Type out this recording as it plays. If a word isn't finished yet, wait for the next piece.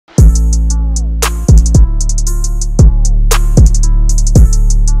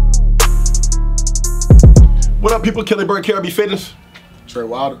What up, people? Kelly Burke, Krbfitness. Trey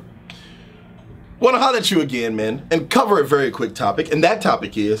Wilder. Want to holler at you again, man, and cover a very quick topic. And that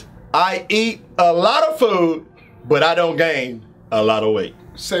topic is, I eat a lot of food, but I don't gain a lot of weight.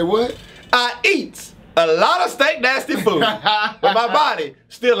 Say what? I eat a lot of steak nasty food, but my body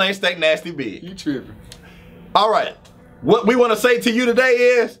still ain't steak nasty big. You tripping. All right. What we want to say to you today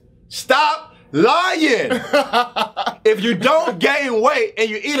is, stop lying. If you don't gain weight and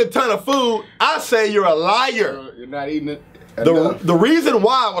you eat a ton of food, I say you're a liar. You're not eating it. The reason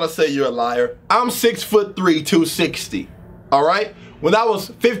why I want to say you're a liar, I'm 6'3", 260. All right? When I was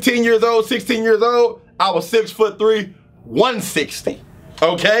 15 years old, 16 years old, I was 6'3", 160.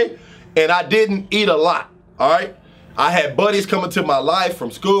 Okay? And I didn't eat a lot. All right? I had buddies coming to my life from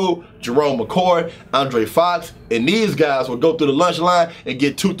school, Jerome McCoy, Andre Fox, and these guys would go through the lunch line and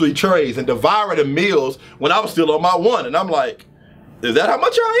get 2-3 trays and devour the meals when I was still on my one. And I'm like, is that how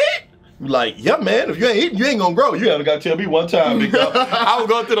much I eat? Like, yeah, man, if you ain't eating, you ain't gonna grow. You haven't got to tell me one time, big dog. I was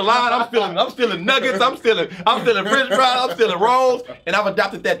going through the line, I'm stealing nuggets, I'm stealing french fries, I'm stealing rolls, and I've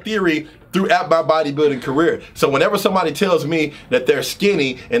adopted that theory throughout my bodybuilding career. So whenever somebody tells me that they're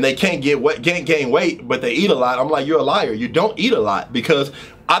skinny and they can't gain weight, but they eat a lot, I'm like, you're a liar. You don't eat a lot, because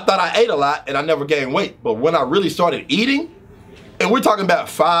I thought I ate a lot and I never gained weight. But when I really started eating, and we're talking about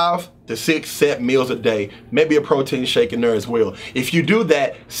 5 to 6 set meals a day, maybe a protein shake in there as well. If you do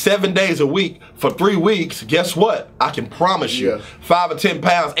that 7 days a week for 3 weeks, guess what? I can promise you, 5 or 10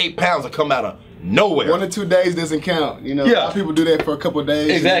 pounds, 8 pounds will come out of nowhere. 1 or 2 days doesn't count. You know, a lot of people do that for a couple of days.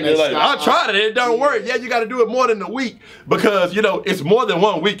 Exactly. Like, I tried it, it don't work. Yeah, you got to do it more than a week, because, you know, it's more than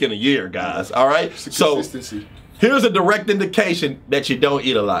 1 week in a year, guys. All right? So consistency. Here's a direct indication that you don't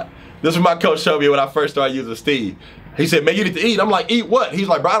eat a lot. This is what my coach showed me when I first started using Steve. He said, man, you need to eat. I'm like, eat what? He's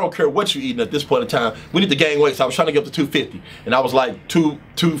like, bro, I don't care what you're eating at this point in time. We need to gain weight. So I was trying to get up to 250. And I was like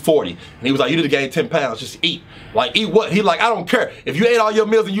 240. And he was like, you need to gain 10 pounds. Just eat. Like, eat what? He's like, I don't care. If you ate all your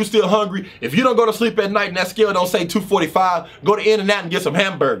meals and you still hungry, if you don't go to sleep at night and that scale don't say 245, go to In-N-Out and get some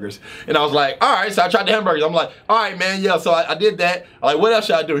hamburgers. And I was like, all right. So I tried the hamburgers. I'm like, all right, man. Yeah. So I did that. I'm like, what else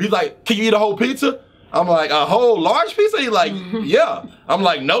should I do? He's like, can you eat a whole pizza? I'm like, a whole large pizza? He's like, yeah. I'm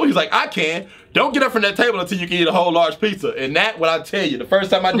like, no. He's like, I can. Don't get up from that table until you can eat a whole large pizza. And that, what I tell you, the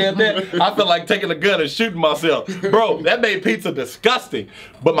first time I did that, I felt like taking a gun and shooting myself. Bro, that made pizza disgusting.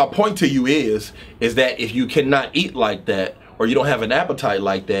 But my point to you is that if you cannot eat like that, or you don't have an appetite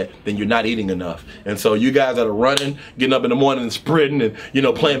like that, then you're not eating enough. And so you guys that are running, getting up in the morning and sprinting and, you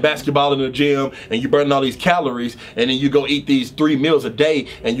know, playing basketball in the gym, and you burning all these calories, and then you go eat these 3 meals a day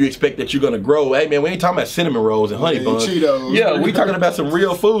and you expect that you're gonna grow. Hey man, we ain't talking about cinnamon rolls and honey buns. Cheetos. Yeah, we talking about some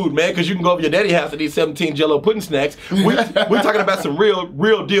real food, man, because you can go over your daddy's house and eat 17 Jell-O pudding snacks. We talking about some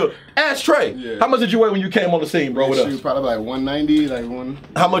real deal. Ask Trey, how much did you weigh when you came on the scene, bro, with us? She was probably like 190, like one.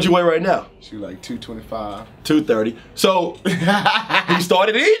 How much you weigh right now? She was like 225. 230. So he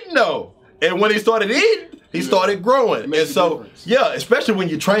started eating though. And when he started eating, he started growing. And so, yeah, especially when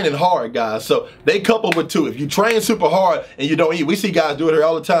you're training hard, guys. So they couple with 2. If you train super hard and you don't eat, we see guys do it here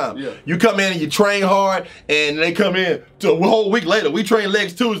all the time. Yeah. You come in and you train hard, and they come in to a whole week later. We train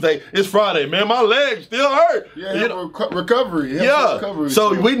legs Tuesday. It's Friday. Man, my legs still hurt. Yeah, you know? recovery. Recovery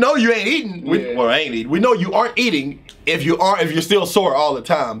so we know you ain't eating. Well, I ain't eating. We know you aren't eating if you're still sore all the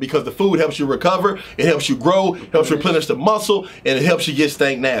time, because the food helps you recover, it helps you grow, helps replenish the muscle, and it helps you get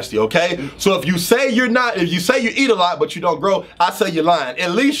stank nasty, okay? So if you say you're not, if you say you eat a lot but you don't grow, I say you're lying.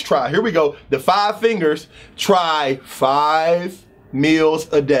 At least try. Here we go. The 5 fingers. Try 5 meals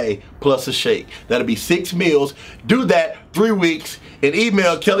a day plus a shake. That'll be 6 meals. Do that 3 weeks. And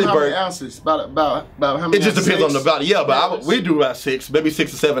email Kelly Burke. How many ounces? About how many? It just depends on the body. Yeah, but we do about 6, maybe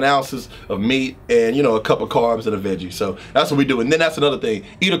 6 to 7 ounces of meat, and you know, a couple carbs and a veggie. So that's what we do. And then that's another thing.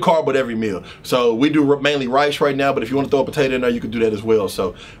 Eat a carb with every meal. So we do mainly rice right now, but if you want to throw a potato in there, you can do that as well.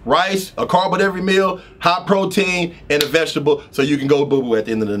 So rice, a carb with every meal, high protein, and a vegetable, so you can go boo-boo at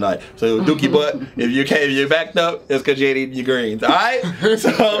the end of the night. So dookie butt, if you're backed up, it's because you ain't eating your greens. All right.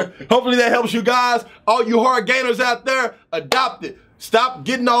 So hopefully that helps you guys. All you hard gainers out there, adopt it. Stop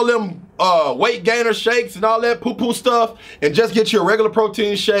getting all them weight gainer shakes and all that poo-poo stuff, and just get your regular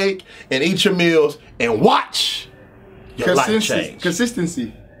protein shake and eat your meals and watch your life change.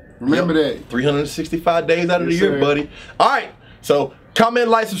 Consistency. Remember that. 365 days out of the year, buddy. All right. So comment,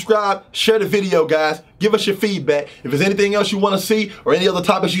 like, subscribe, share the video, guys. Give us your feedback. If there's anything else you want to see or any other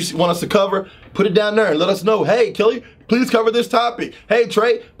topics you want us to cover, put it down there and let us know. Hey, Kelly, please cover this topic. Hey,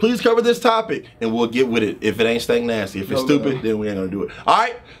 Trey, please cover this topic. And we'll get with it. If it ain't stank nasty. If it's stupid, then we ain't going to do it. All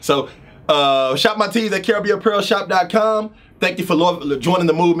right? So, shop my tees at Apparel.com. Thank you for joining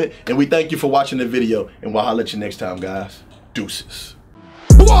the movement, and we thank you for watching the video. And we'll holler at you next time, guys. Deuces.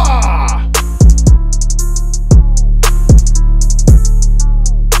 Blah!